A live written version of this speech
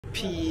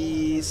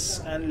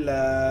Peace and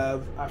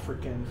love,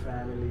 African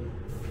family.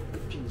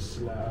 Peace,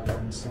 love,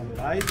 and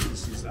sunlight.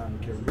 This is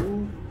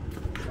Ankeru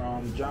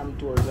from Jam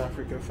Tours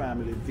Africa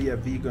family via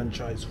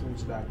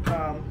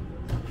veganchoicefoods.com.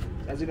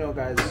 As you know,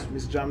 guys,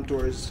 Miss Jam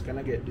Tours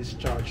gonna get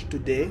discharged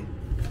today,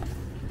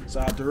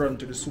 so I have to run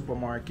to the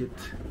supermarket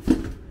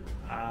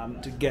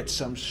to get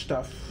some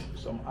stuff,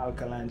 some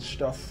alkaline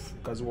stuff,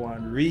 because we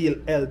want real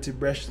healthy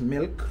breast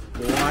milk.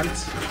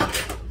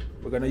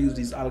 We're gonna use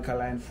these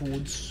alkaline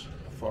foods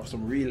for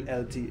some real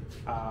healthy,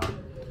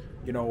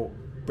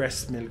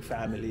 breast milk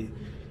family,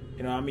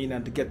 you know what I mean,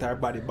 and to get our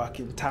body back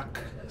intact.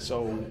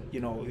 So,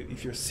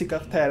 if you're sick or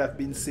tired of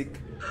being sick,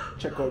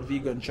 check out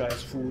Vegan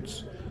Choice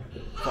Foods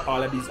for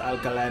all of these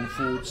alkaline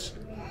foods.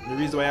 The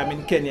reason why I'm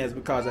in Kenya is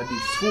because of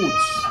these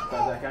foods,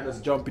 because I can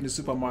just jump in the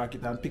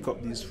supermarket and pick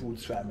up these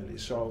foods, family.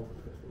 So,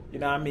 you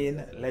know what I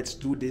mean, let's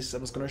do this.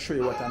 I'm just going to show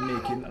you what I'm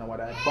making and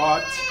what I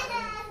bought.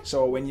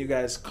 So when you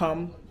guys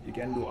come, you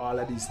can do all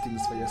of these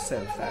things for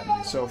yourself,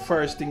 family. So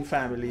first thing,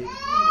 family,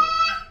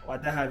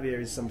 what I have here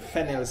is some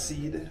fennel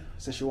seed.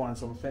 So she wants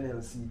some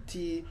fennel seed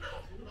tea.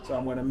 So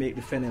I'm gonna make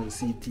the fennel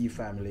seed tea,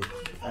 family.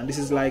 And this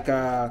is like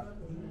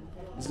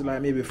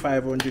maybe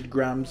 500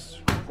 grams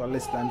for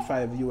less than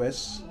 $5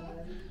 US.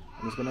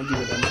 I'm just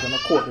gonna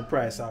quote the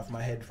price off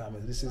my head, family.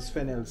 This is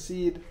fennel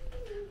seed.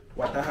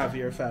 What I have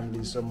here, family,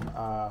 is some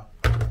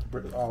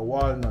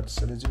walnuts.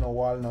 And as you know,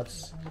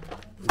 walnuts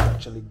is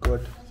actually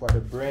good for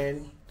the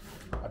brain.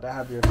 What I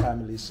have here,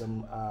 family, is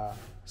some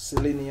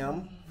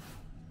selenium.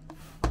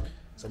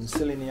 Some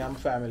selenium,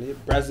 family.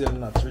 Brazil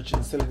nuts, rich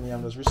in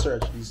selenium. Let's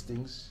research these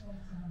things.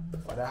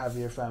 What I have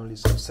here, family,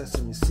 is some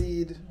sesame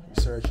seed.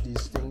 Research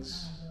these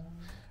things.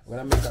 I'm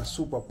gonna make a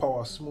super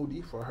power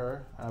smoothie for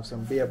her. I have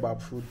some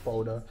baobab fruit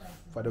powder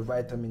for the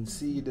vitamin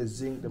C, the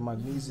zinc, the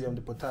magnesium,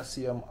 the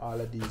potassium, all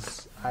of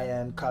these,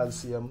 iron,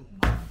 calcium.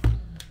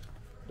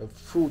 The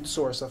fruit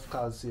source of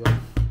calcium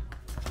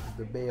is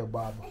the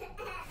baobab.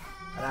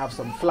 And I have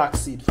some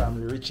flaxseed,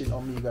 family, rich in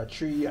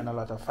omega-3 and a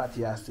lot of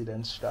fatty acid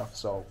and stuff.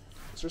 So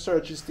let's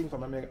research this thing. We're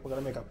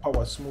gonna make a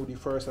power smoothie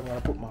first. I'm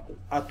gonna put my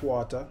hot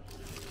water.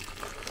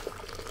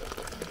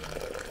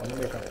 I'm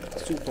gonna make a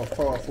super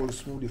powerful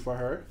smoothie for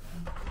her.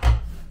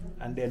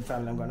 And then,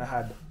 family, I'm gonna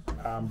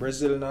add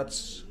Brazil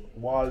nuts,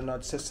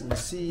 walnuts, sesame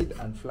seed,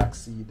 and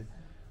flaxseed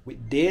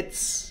with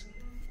dates.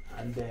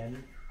 And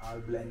then I'll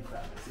blend,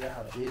 family. See, I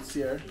have dates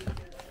here.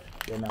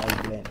 Then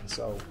I'll blend.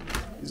 So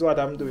this is what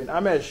I'm doing.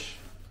 Hamesh.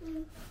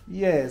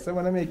 Yes, I'm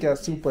gonna make a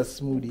super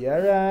smoothie.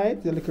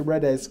 Alright? Your little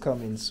brother is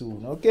coming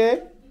soon,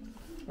 okay?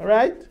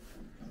 Alright?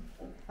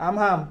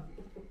 Ham.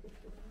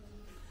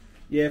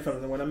 Yeah,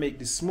 family, I'm gonna make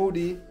this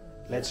smoothie.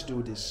 Let's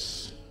do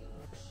this.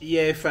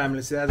 Yeah,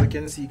 family, so as you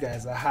can see,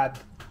 guys, I had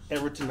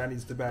everything that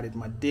needs to be added.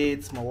 My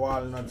dates, my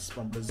walnuts,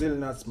 my Brazil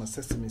nuts, my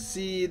sesame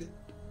seed,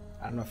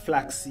 and my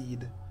flax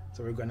seed.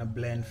 So we're gonna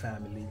blend,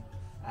 family.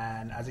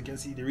 And as you can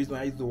see, the reason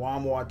why I use the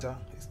warm water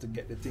is to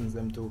get the things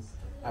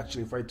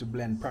for it to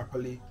blend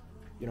properly,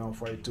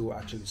 for it to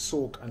actually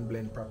soak and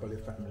blend properly,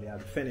 family. I have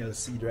the fennel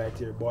seed right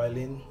here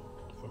boiling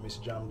for Miss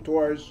Jam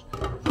Tours.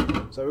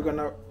 So we're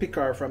gonna pick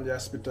her from the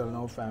hospital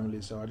now,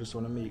 family. So I just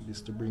want to make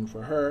this to bring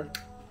for her.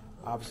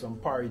 I have some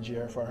porridge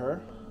here for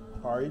her.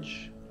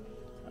 Porridge.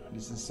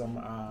 This is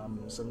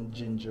some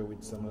ginger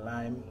with some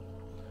lime.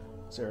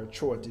 So her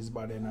throat is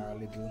bothering her a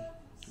little.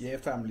 Yeah,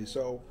 family.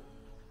 So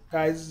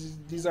guys,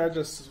 these are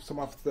just some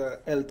of the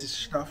healthy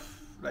stuff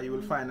that you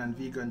will find on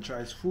Vegan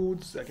Choice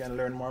Foods. I can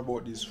learn more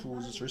about these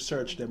foods. Just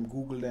research them,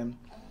 Google them,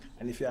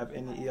 and if you have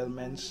any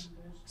ailments,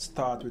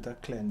 start with a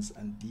cleanse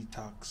and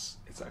detox.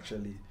 It's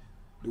actually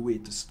the way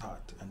to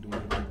start and the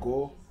way to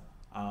go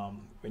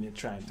when you're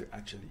trying to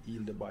actually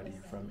heal the body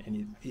from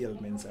any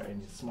ailments or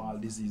any small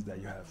disease that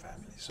you have,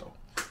 family. So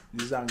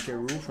this is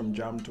Ankeru from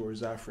Jam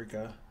Tours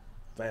Africa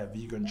via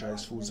Vegan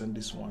Choice Foods, and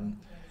this one,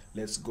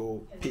 let's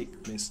go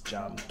pick Miss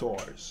Jam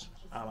Tours.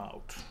 I'm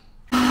out.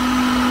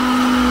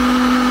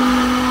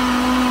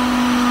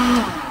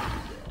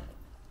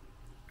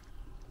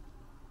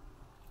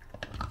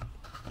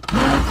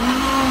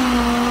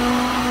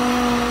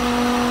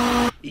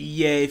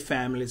 Yay,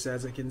 family. So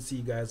as I can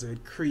see, guys,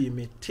 it's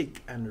creamy,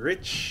 thick, and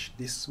rich.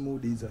 This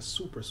smoothie is a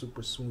super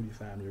smoothie,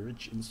 family,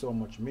 rich in so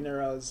much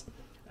minerals.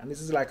 And this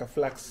is like a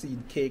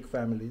flaxseed cake,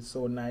 family. It's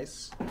so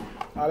nice.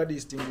 All of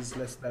these things is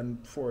less than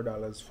 $4,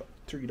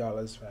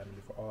 $3,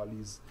 family, for all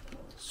these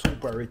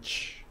super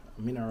rich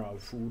mineral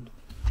food.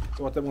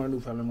 So what I'm going to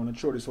do, family, I'm going to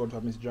throw this out for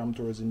Miss Jam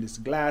Tours in this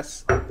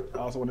glass. I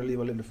also want to leave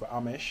a little for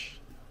Hamesh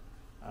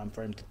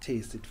for him to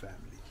taste it,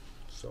 family.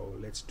 So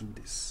let's do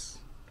this.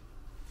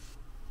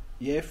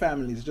 Yeah,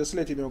 families, just to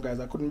let you know,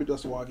 guys, I couldn't be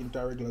just walk into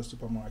a regular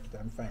supermarket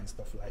and find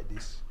stuff like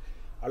this.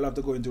 I love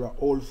to go into an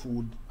old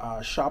food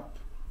shop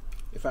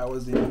if I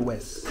was in the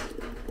West.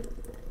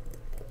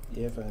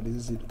 Yeah, family,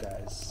 this is it,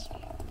 guys.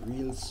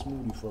 Real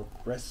smoothie for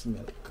breast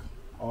milk.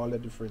 All the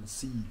different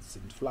seeds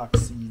and flax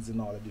seeds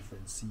and all the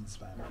different seeds,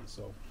 family.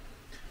 So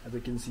as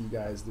you can see,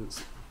 guys,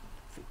 this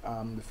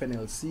the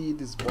fennel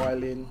seed is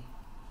boiling.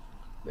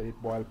 Let it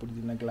boil, put it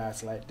in a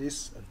glass like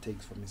this, and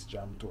takes for Miss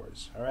Jam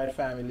Tours. Alright,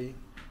 family,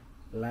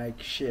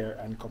 like, share,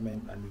 and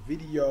comment on the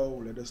video.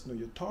 Let us know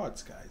your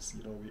thoughts, guys.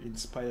 You know, we're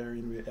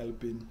inspiring, we're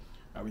helping,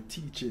 and we're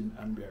teaching,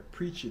 and we're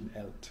preaching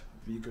health.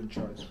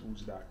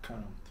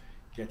 VeganChoicefoods.com.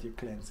 Get your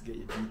cleanse, get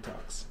your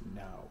detox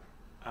now.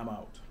 I'm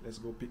out. Let's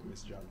go pick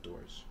Miss Jam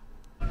Tours.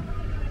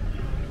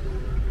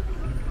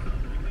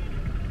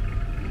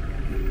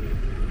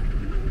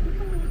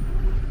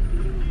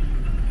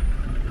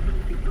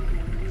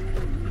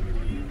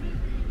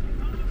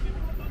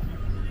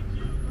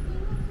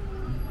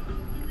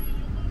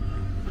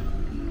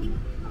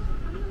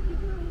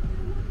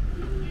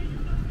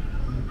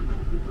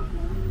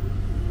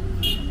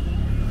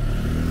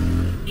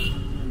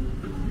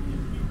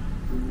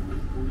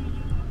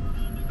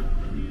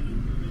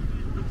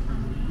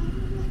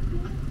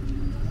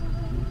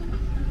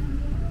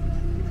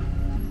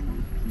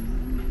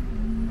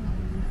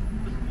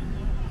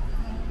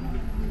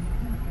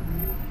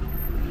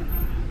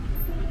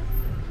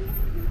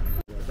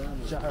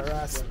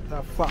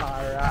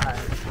 Rastafari.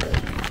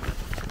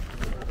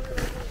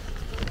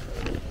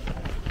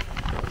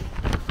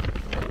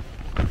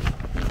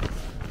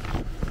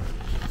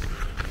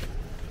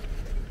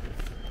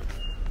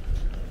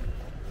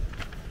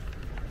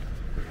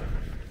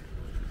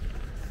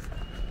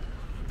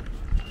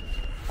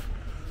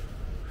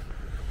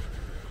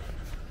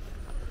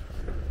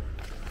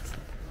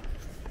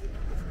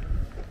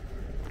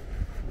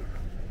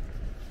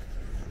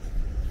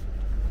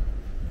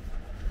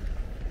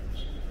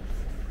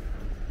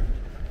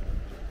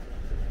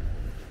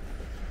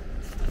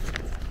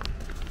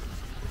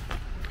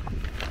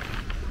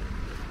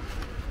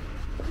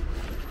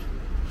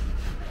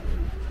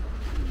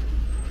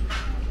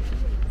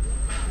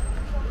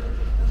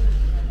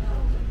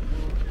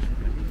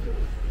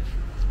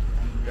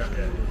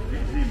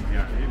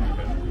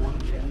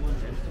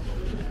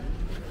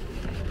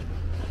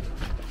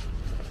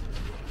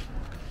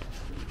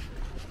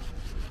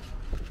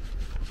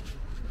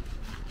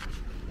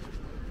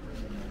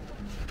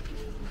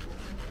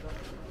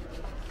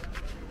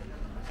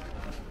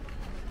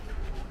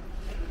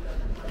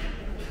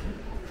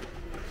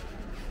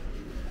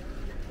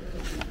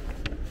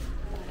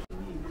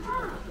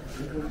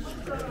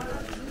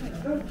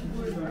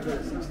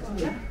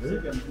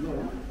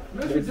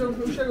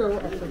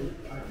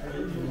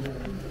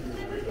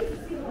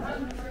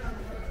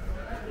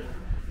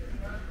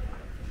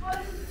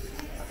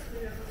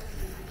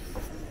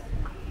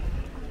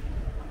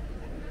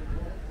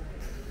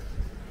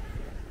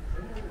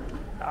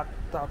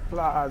 At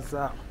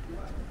Plaza.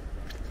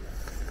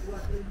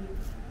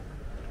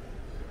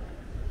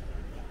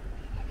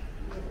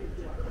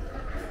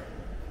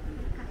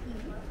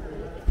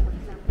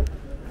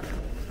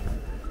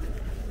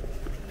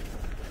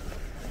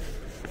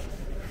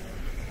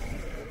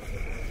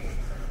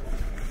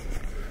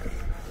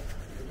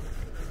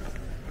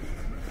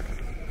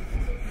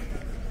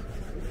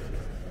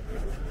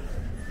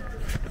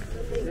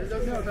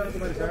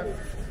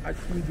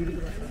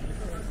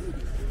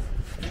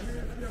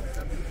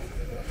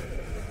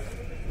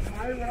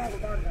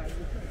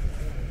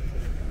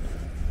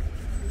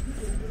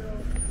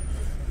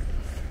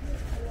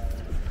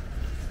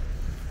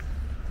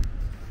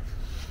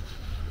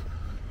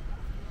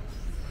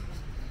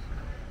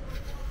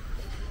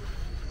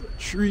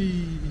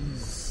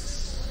 Trees.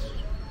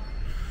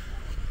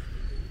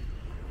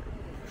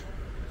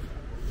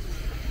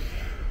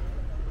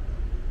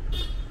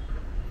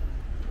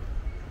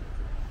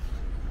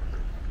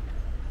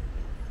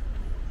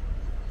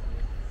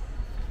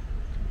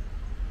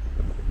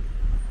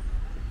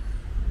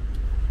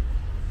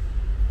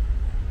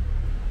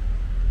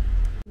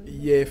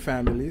 Yeah,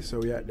 family, so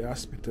we're at the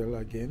hospital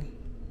again.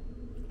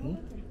 And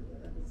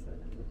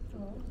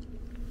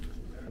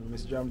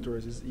Miss Jam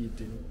Tours is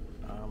eating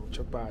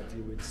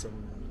chapati with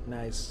some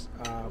nice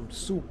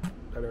soup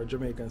that our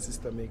Jamaican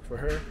sister make for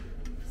her.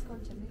 It's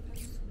called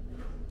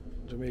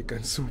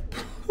Jamaican soup.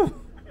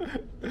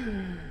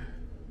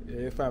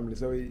 Yeah, family,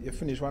 so you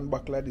finished one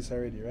buckle of this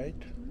already, right?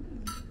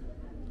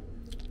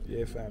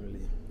 Yeah,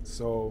 family.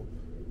 So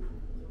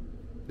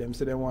them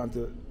say they want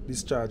to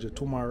discharge you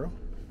tomorrow.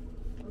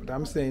 But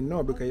I'm saying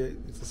no, because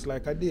it's just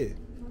like a day.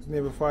 It's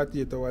never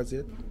 48 hours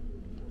yet.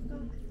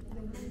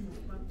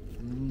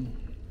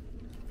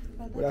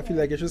 But I feel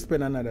like you should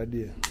spend another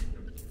day.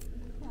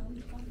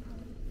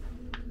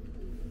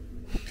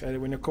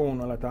 When you come on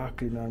a lot of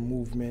Alkaline and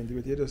movement,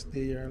 but you just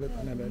stay here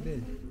another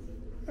day.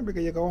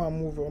 Because you can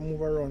want to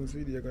move around this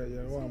video, you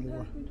want to move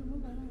around.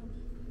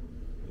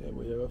 Yeah,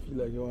 but you feel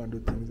like you want to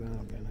do things and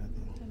all kind of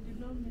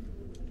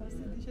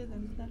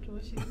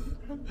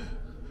thing.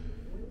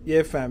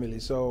 Yeah, family,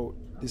 so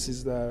this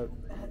is the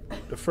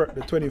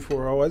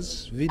 24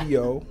 hours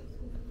video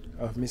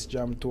of Miss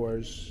Jam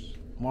Tours,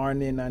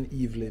 morning and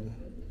evening.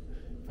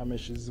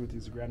 Hamesh is with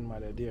his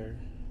grandmother there.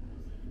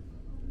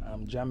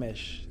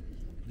 Jahmesh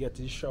get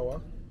his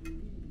shower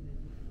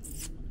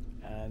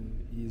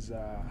and he's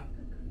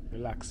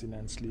relaxing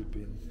and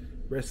sleeping.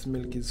 Breast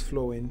milk is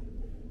flowing.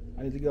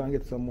 I need to go and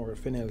get some more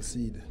fennel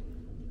seed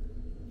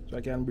so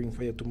I can bring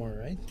for you tomorrow,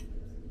 right?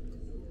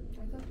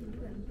 I thought you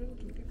can bring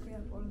to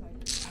prepare all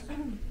night.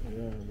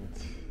 Yeah.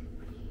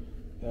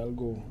 I'll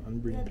go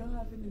and bring. I don't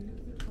have any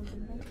liquid for the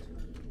night.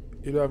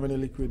 You don't have any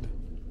liquid?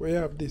 Where you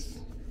have this?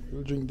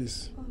 We'll drink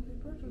this. Oh, we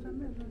brought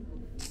watermelon.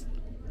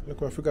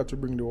 Look, I forgot to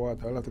bring the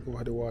water. I'll have to go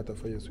for the water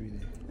for you,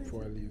 sweetie,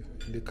 before I leave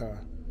in the car.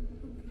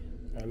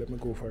 Let me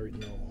go for it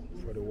now,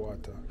 for the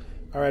water.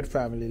 Alright,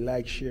 family,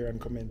 like, share, and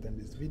comment on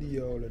this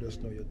video. Let us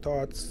know your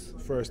thoughts.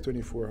 First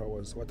 24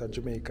 hours, what a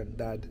Jamaican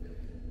dad,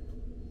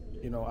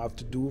 have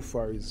to do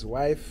for his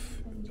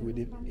wife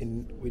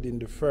within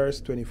the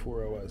first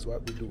 24 hours,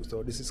 what we do.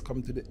 So this is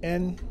come to the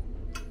end,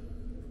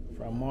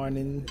 from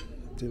morning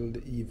till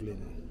the evening.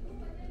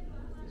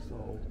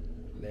 So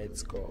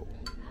let's go.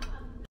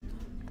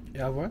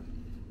 You have one?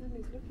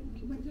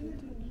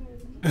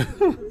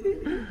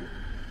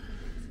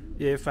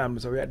 Yeah, family,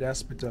 so we're at the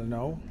hospital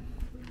now.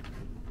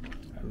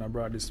 And I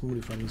brought this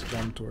smoothie from Miss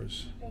Jam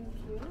Tours. Thank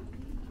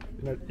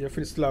you. You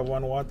still have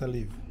one water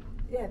leaf?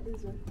 Yeah,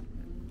 this one.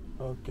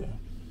 Okay.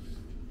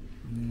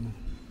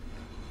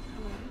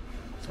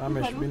 So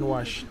Hamesh been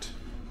washed.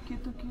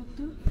 Cute. You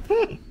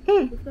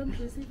come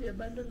to receive a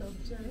bundle of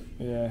joy.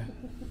 Yeah.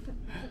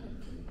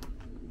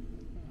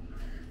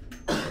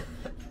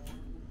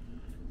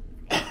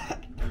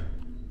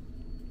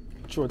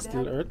 Throat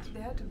still hurt?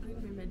 They had to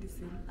bring me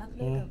medicine. At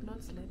night I've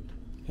not slept.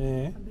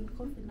 Yeah. I've been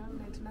coughing all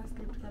night and asked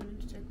them to come in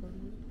to check on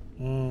me.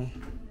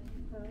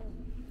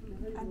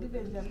 And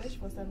even Jahmesh,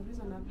 for some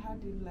reason, I've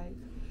had him like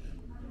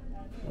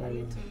a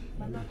little,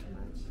 but not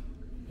much.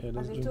 Yeah,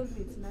 and they told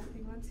me it's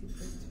nothing once he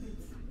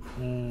breastfeeds.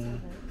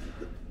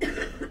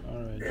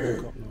 Alright,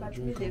 drink up now. But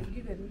Drink they've up.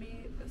 given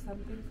me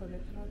something for the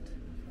throat.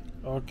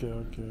 Okay.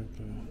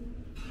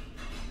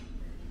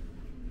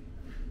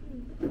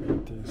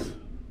 It is.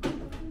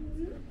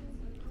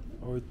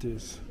 Oh, it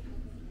is.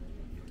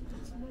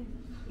 It's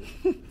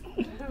nice.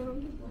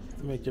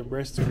 To make your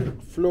breast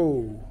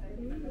flow.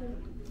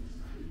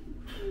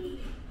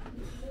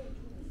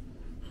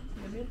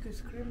 The milk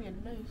is creamy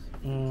and nice.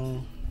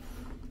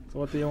 So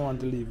what do you want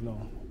to leave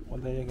now?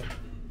 What do you get?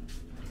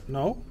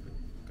 No?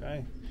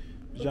 Okay.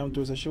 Jam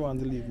Tours says she want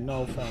to leave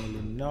now,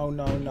 family. No. You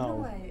know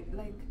why?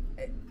 Like,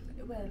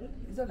 well,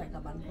 it's not like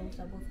I'm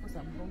uncomfortable. Of course,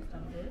 I'm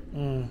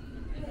comfortable.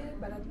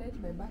 But at night,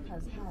 my back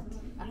has hurt.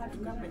 I had to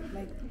come,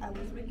 like, I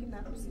was waking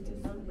up,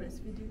 sitting down,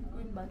 breastfeeding,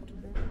 going back to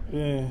bed.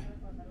 Yeah.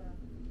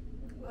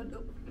 I'm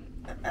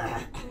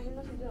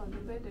not sitting on the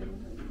bed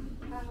and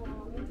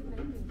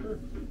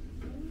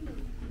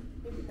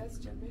maybe that's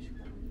Jahmesh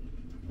coming.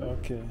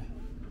 Okay.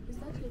 Is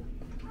that him?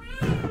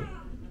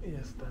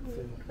 Yes, that's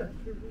it.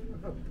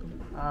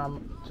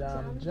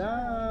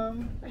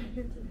 Jam.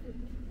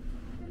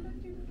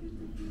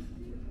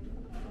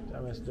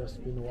 Jam has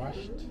just been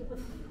washed.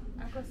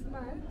 I got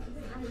smile.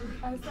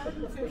 I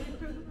started to.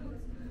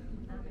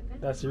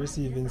 That's the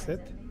receiving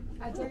set.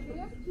 I tell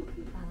you?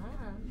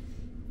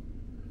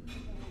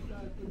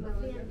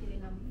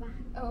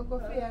 Oh,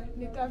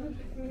 coffee.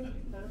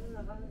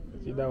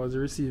 See, that was the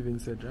receiving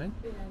set, right?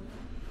 Yeah.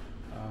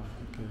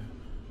 Okay.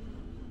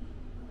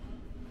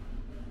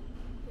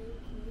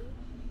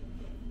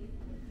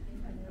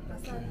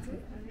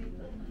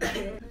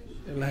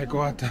 You like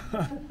water?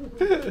 My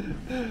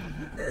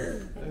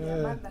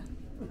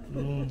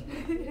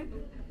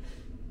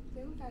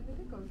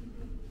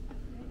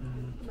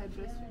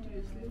breastfeed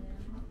usually.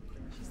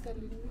 She's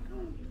telling me,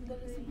 the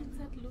receiving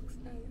set looks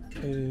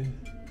nice.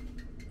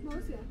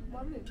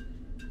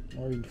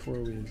 More in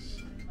 4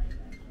 ways.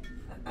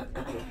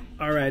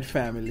 Alright,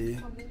 family.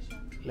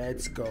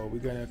 Let's go. We're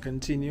going to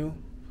continue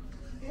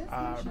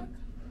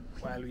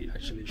while we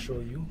actually show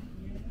you.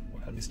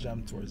 While Miss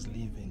Jam Tour is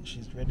leaving.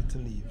 She's ready to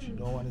leave. She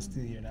don't want to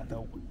stay here not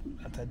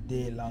a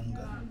day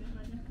longer.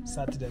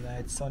 Saturday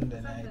night,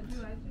 Sunday night,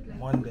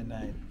 Monday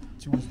night,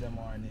 Tuesday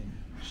morning.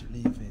 She's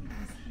leaving.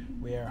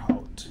 We're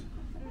out.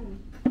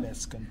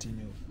 Let's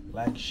continue.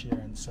 Like, share,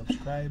 and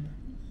subscribe.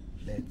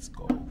 Let's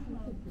go.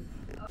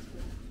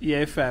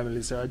 Yeah,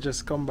 family. So I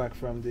just come back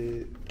from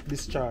the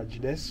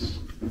discharge desk.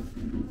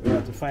 We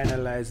have to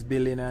finalize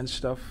billing and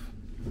stuff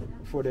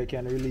before they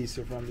can release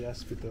you from the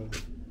hospital.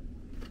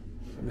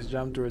 So Miss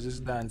Jam Tours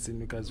is dancing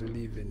because we're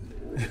leaving.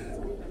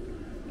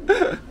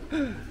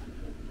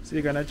 So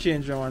you're gonna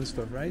change your one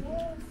stuff, right?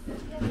 Yes.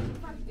 In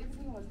fact,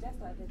 everything was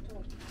just at the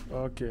top.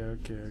 Okay.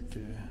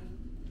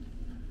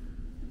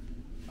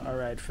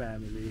 Alright,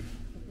 family.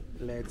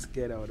 Let's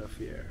get out of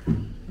here.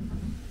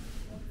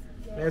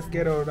 Let's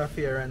get out of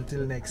here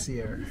until next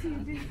year.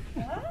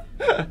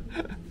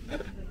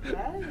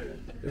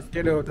 Let's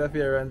get out of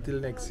here until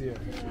next year.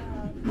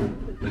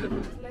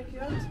 Like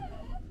yours?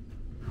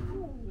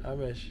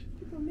 Hamesh,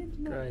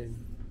 crying.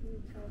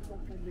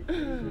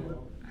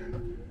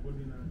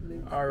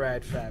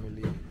 Alright,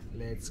 family.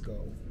 Let's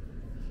go.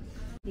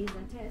 There's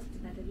a test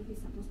that is really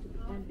supposed to be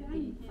done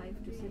within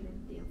 5 to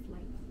 7 days of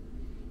life.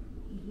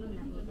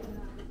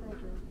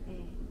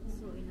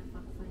 So enough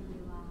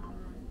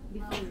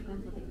before you come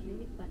for the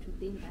clinic, but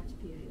within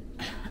that period.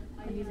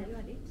 And is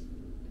your date?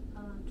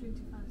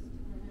 21st.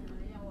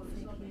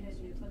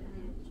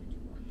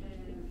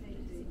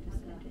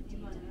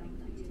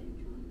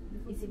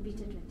 It's a bit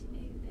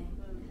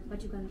 28,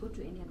 but you can go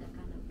to any other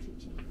kind of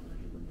treatment.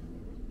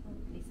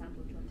 They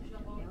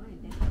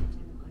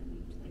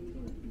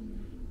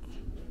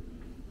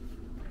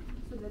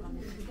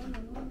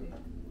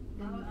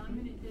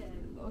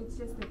it's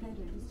just the thyroid.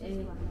 It's just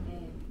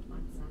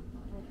one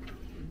sample.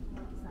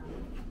 Sawa.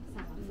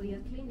 For your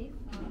clinic,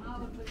 8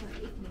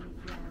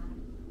 minutes ya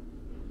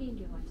hii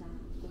ndio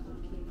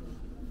watakupokea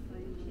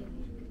clinic.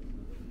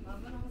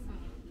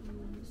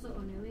 So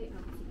on the way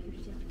out,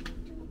 security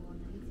to go on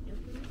these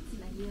documents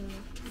na hiyo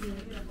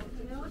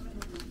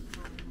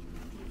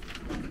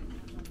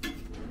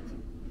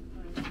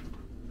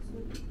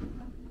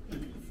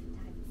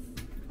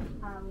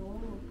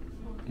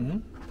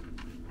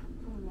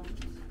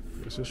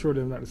So show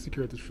them that the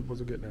security is supposed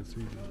to get that,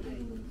 sweetie.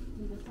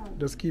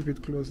 Just keep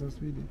it close and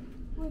sweetie.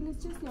 Well,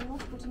 it's just you're not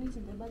putting it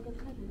in the bag and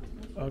carry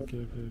it.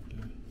 Okay.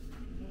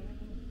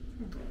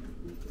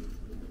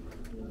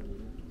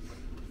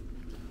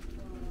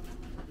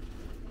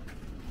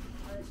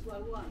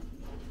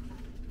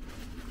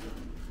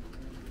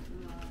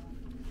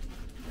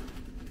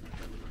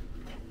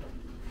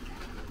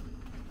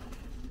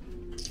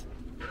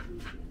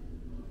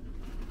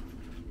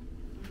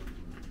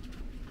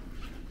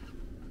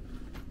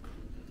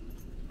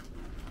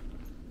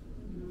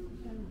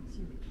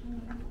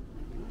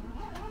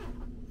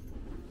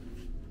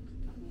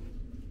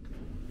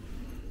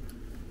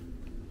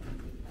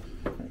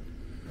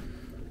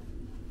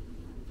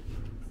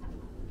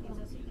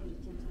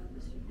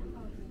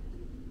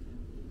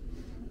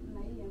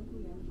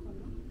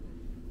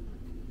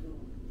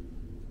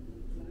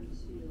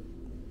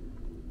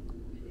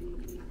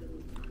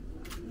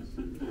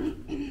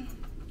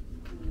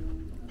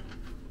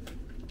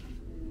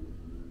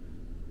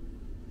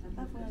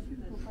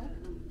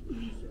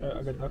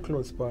 I got a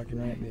close parking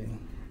right there.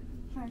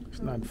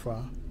 It's not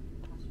far.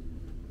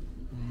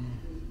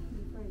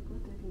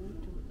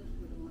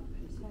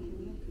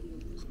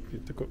 So if you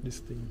take up this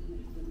thing,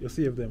 you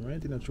save them,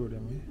 right? You don't show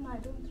them, eh? No, I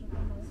don't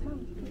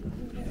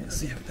remember. Yeah,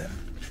 save them.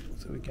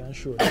 So we can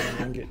show them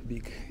and get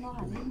big.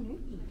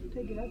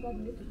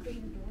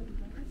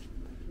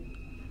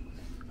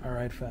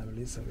 Alright,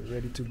 family, so we're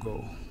ready to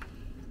go.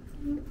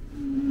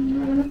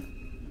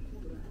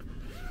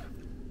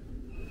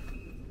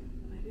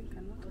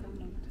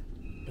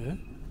 Yeah?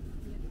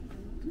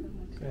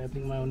 Okay, I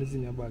think my own is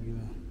in your bag, you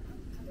know.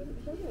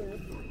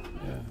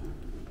 Yeah.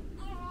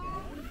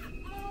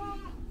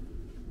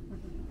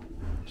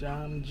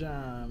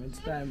 Jam, it's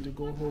time to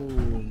go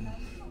home.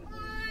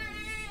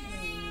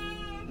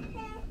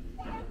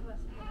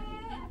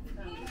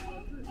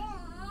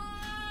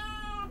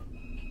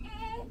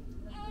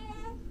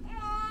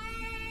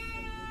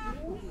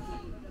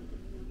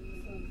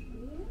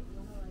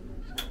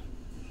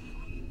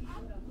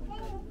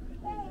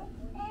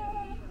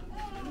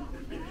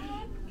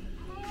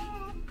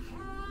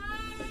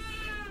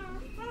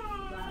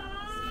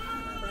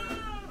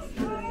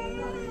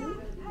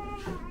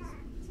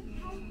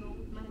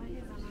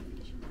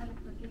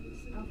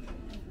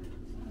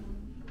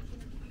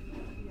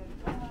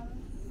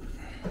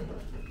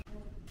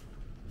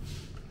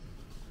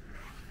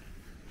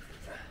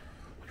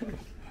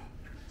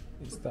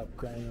 Stop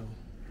crying.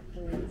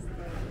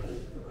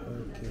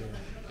 Okay.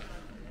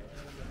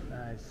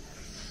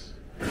 Nice.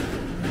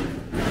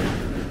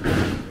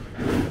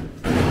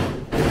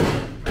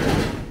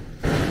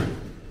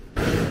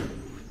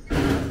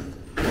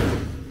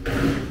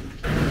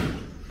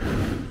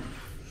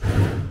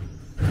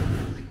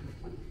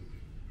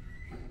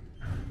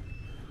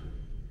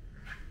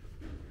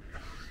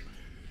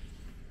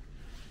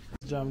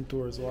 Jam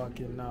tours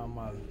walking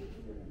normal.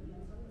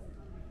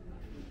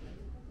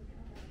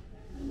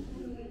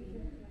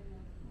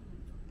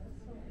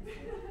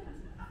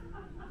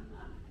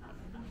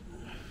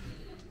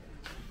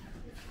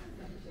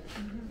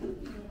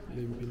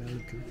 Limping a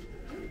little.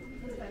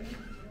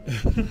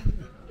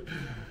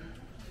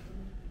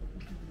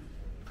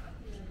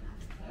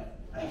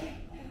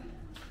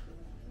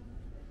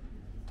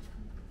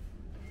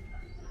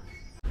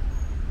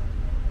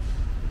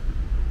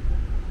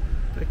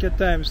 Take your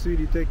time,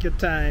 sweetie, take your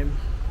time.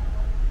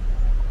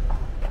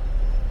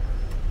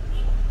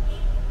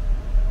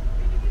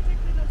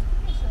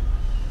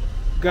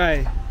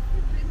 Guy.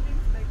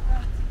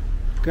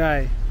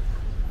 Guy.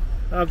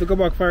 I have to go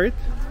back for it?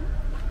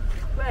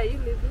 Where are you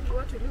living?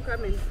 What will you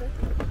come and say?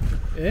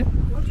 Eh?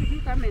 What will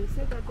you come and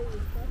say that they will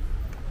come?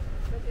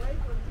 But why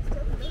from this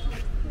time without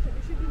notification? You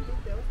shouldn't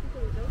leave the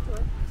hospital without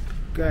what?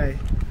 Guy.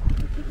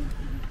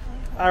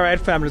 Alright,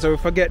 family, so we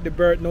forget the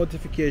birth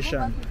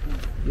notification.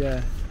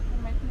 Yeah. You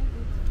might need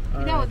it.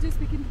 All I right. was just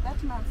speaking to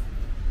that nurse.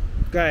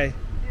 Guy,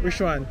 which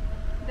one?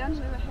 Done with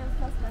the health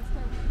class last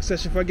time. Said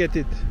she forget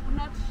it.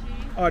 Not she.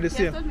 Oh, the She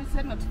same. has told me to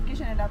send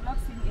notification and I've not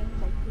seen any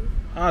like this.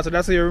 Ah, so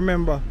that's how you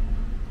remember.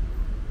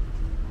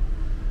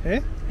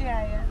 Eh?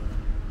 Yeah.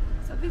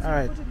 So this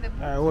Alright. we put in the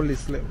book. Alright, hold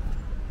this.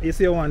 You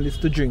say you want this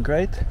to drink,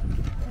 right?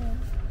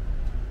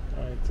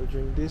 Alright, so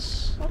drink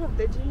this. What of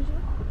the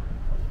ginger?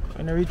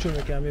 When I reach home,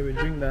 I can maybe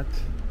drink that.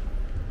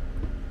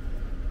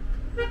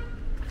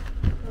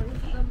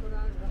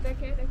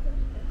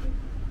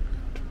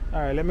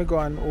 Alright, let me go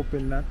and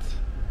open that.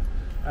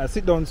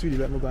 Sit down, sweetie.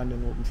 Let me go and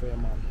then open for your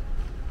mom.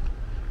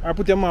 I'll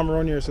put your mom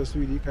around here, so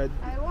sweetie. I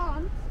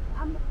want.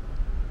 I'm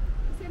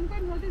same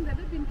time holding the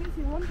baby in case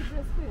you want to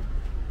breastfeed.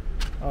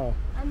 Oh.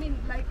 I mean,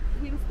 like,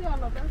 we'll stay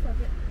all of us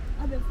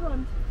at the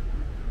front.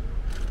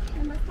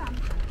 Understand?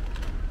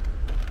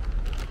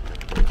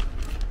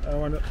 I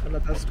want a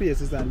lot of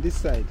spaces on this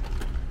side.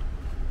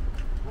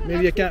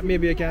 Maybe you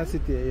can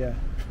sit here, yeah.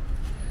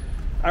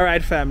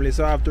 Alright family,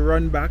 so I have to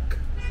run back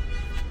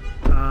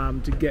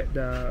to get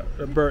the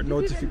birth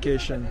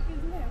notification.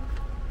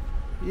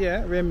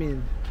 Yeah, what I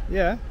mean?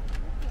 Yeah.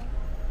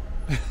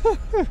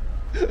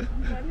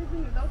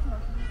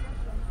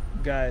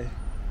 Guy.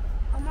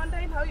 I'm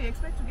wondering how you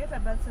expect to get a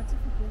birth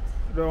certificate.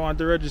 I don't want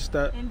to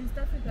register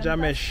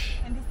Jahmesh.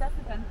 And East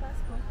African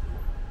passport.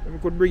 We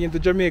could bring him to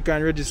Jamaica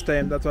and register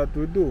him, that's what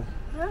we do.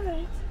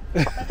 Right.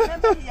 But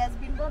remember, he has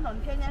been born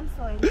on Kenyan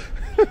soil.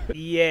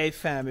 Yeah,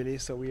 family,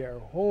 so we are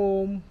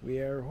home. We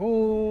are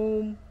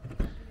home.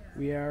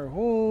 We are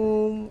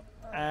home.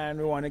 And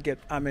we want to get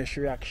Hamesh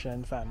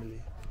reaction,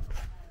 family.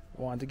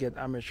 We want to get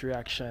Hamesh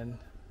reaction.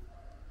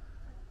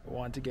 We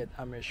want to get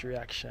Hamesh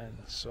reaction.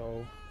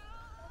 So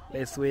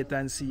let's wait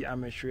and see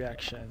Hamesh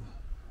reaction.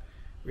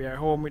 We are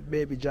home with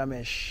baby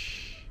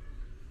Jahmesh.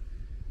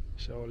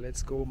 So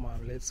let's go,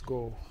 mom. Let's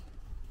go.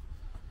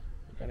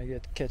 We're gonna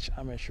catch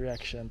Hamesh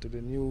reaction to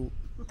the new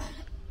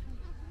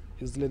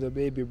his little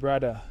baby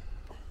brother.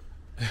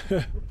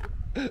 Let's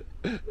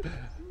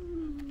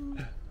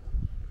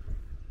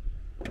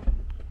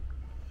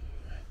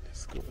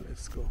go.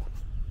 Let's go.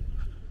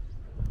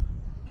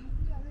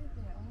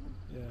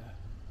 Yeah.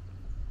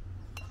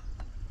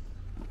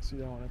 So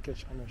you don't want to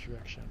catch Hamesh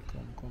reaction.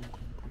 Come, quick.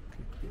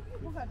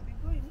 Who had been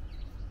going?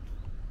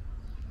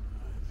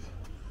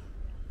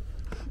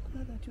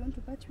 Now that you want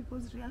to catch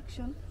people's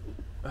reaction.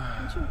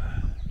 Yeah,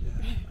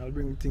 I'll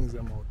bring things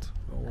them out.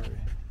 Don't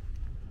worry.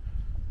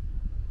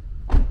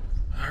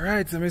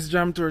 Alright, so Miss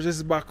Jam Tours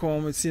is back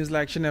home. It seems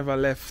like she never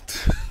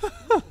left.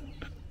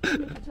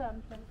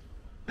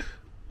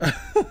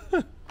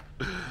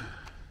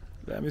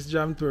 Miss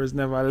Jam Tours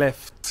never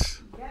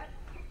left. Yeah.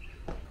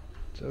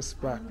 Just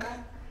back.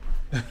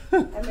 I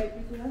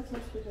might be to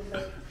hospital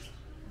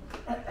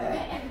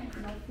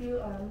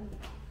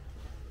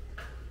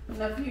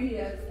in a few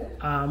years.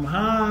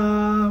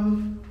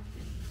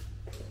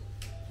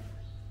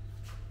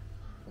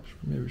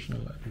 Maybe we should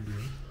not like video.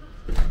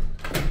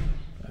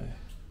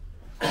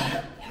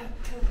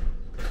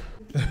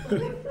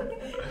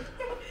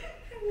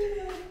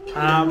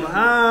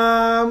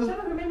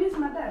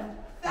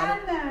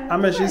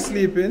 Hamesh is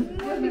sleeping.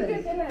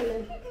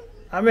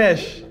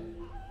 Hamesh.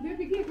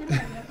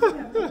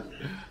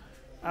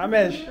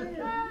 Hamesh.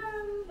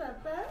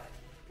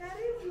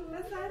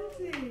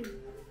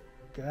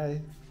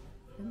 Guy.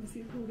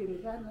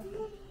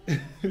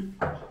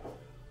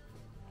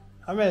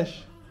 Hamesh.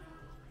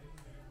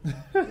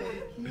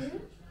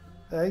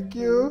 Thank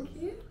you.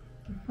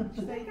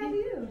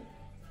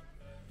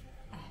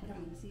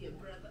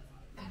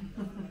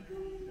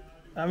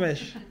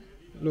 Hamesh,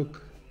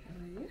 look,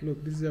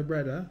 this is your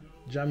brother,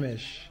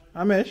 Jahmesh.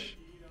 Hamesh,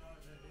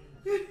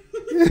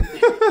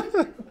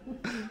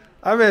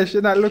 Hamesh,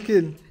 you're not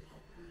looking.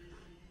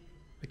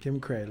 Make him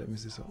cry. Let me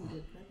see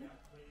something.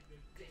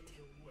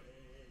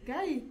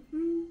 Guy.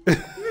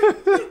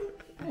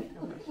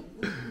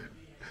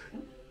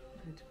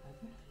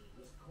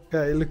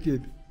 Guy,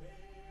 looking.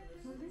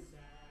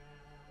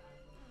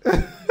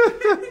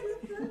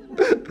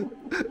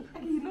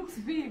 He looks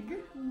big.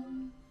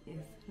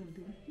 Yes,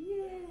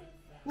 yeah.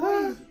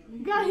 What?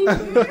 Guy. Touch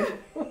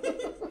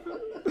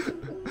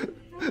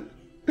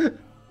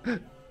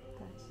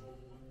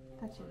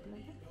your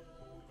brother.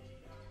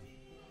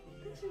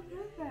 Touch your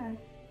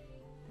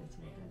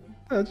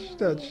brother.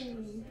 Touch.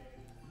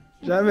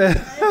 Jahmesh.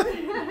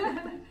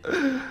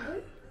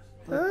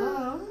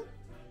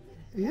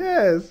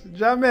 Yes,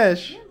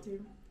 Jahmesh.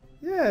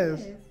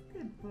 Yes.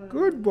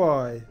 Good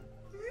boy.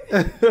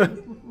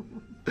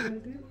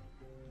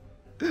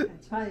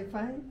 High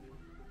five.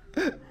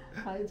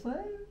 High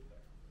five.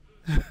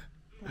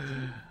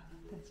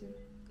 Touch him.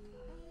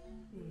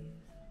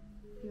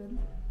 Yes.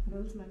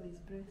 Rolls mommy's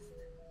breast.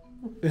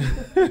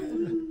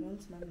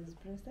 Rolls mommy's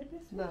breast. I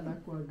guess. Nana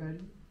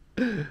kuangali.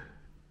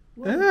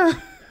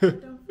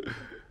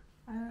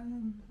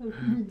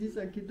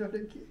 Midisa kidole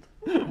kitu.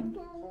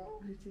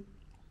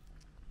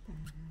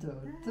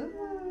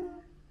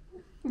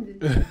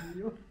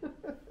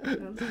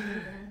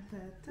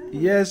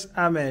 Yes,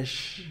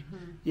 Hamesh.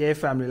 Yeah,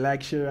 family,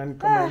 like, share, and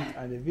comment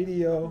on the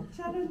video.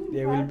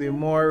 There will be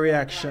more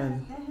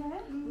reaction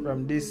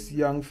from this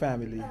young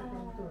family.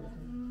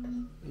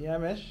 Yeah,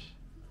 Hamesh?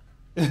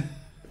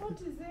 What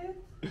is it?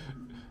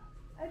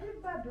 I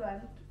did bad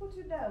one. To put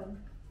you down.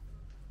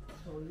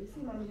 Oh, you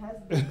see, mommy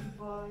has baby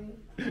boy.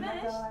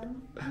 Another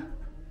one.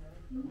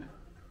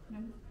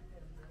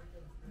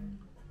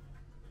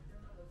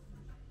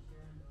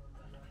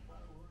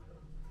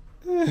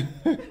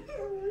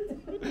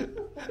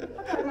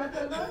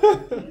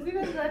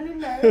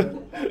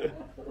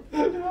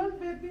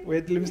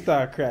 Wait till him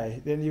start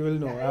cry, then you will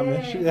know.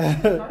 Hamesh.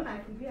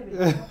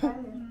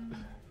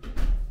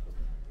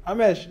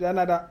 Hamesh, the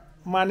another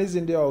man is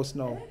in the house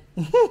now.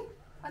 And you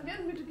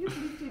want me to keep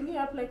lifting me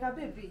up like a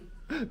baby?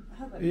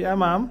 Yeah,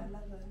 ma'am.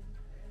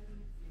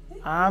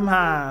 I'm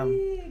ham.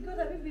 God,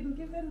 have you been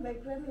given by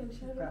Granny and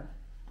Sharon?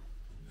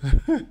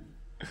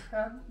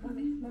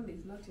 Mommy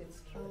is not yet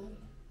strong.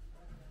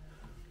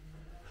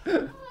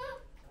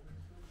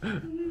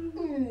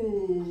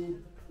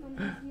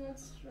 Mommy's not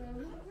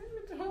strong.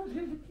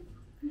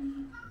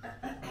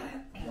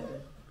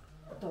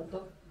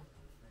 Toto.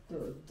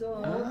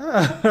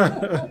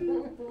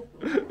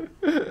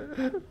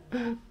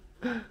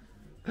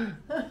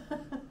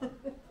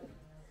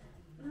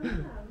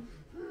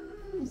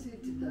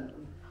 Sit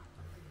down.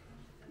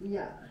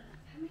 Yeah.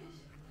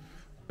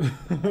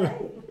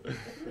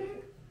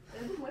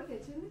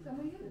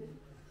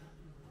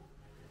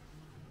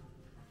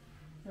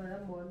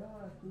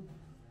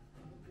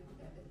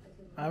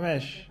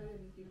 Hamesh,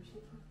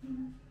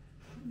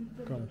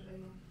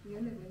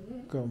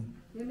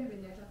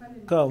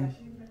 come.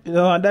 You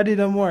don't want daddy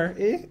no more,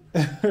 eh?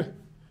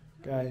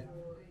 Guy,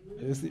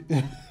 you see?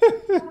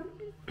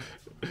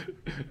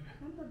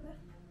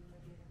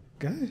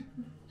 Guy.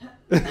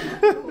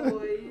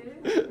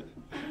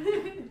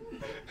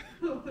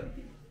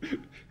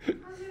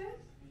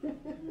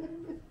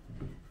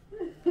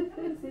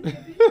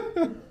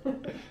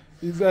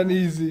 It's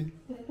uneasy.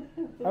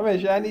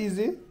 Hamesh,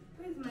 uneasy?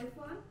 Where's my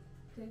phone?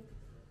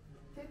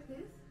 Take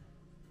this.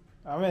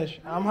 Hamesh,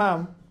 I'm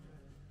ham.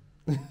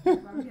 Mommy, I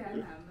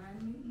have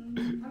money.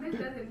 Hamesh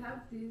doesn't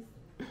have this.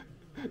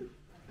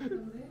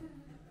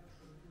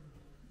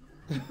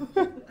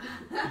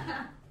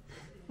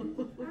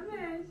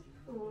 Hamesh.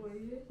 Oh,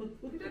 yeah.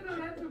 You don't know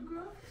where to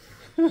go?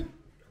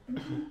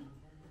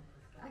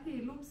 Okay,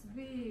 it looks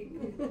big.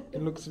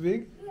 It looks big?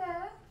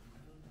 Yeah.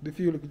 The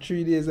few look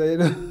 3 days, I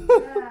know.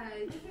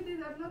 Right. 3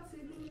 days I've not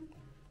seen him.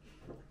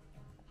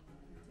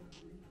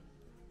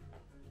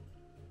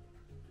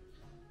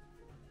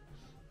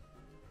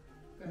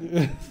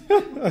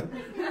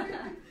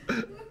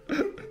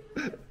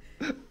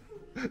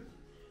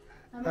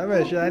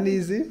 Hamesh,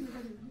 uneasy?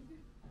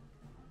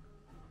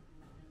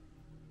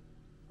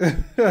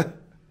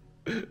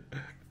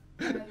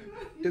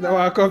 You know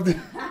what I come to?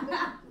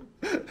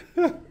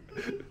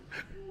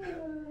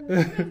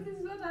 This is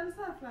what I'm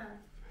suffering.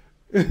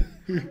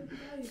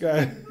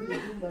 Guy.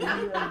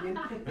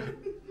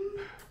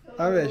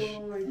 Hamesh.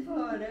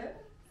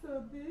 So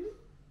big.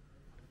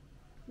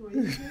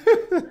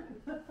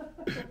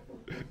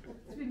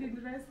 Feeling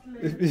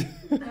restless.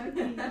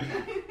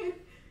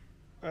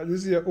 This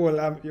is your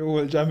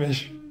old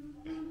Jahmesh.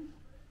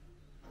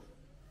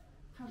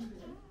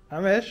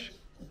 Hamesh,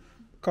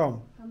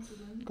 come.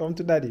 Come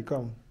to daddy,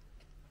 come.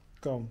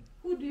 Come.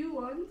 Who do you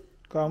want?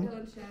 Come.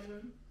 Don't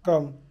Sharon.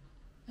 Come.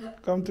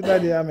 Come to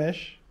daddy,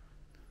 Hamesh.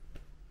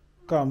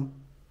 Come.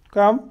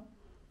 Come.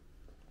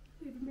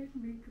 It makes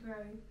me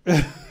cry.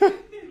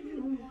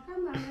 Come,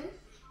 Hamesh.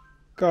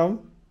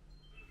 Come.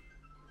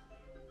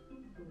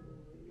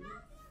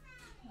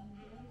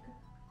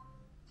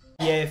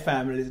 Yeah,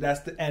 family,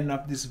 that's the end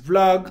of this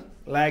vlog.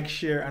 Like,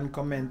 share, and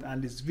comment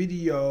on this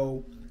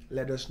video.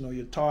 Let us know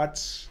your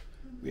thoughts.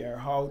 We are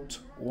out.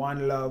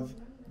 One love.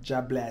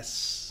 God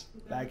bless.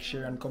 Like,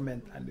 share, and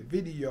comment on the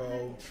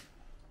video.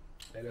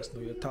 Let us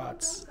know your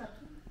thoughts.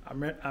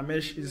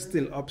 Hamesh is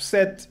still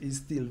upset. He's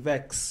still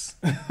vexed.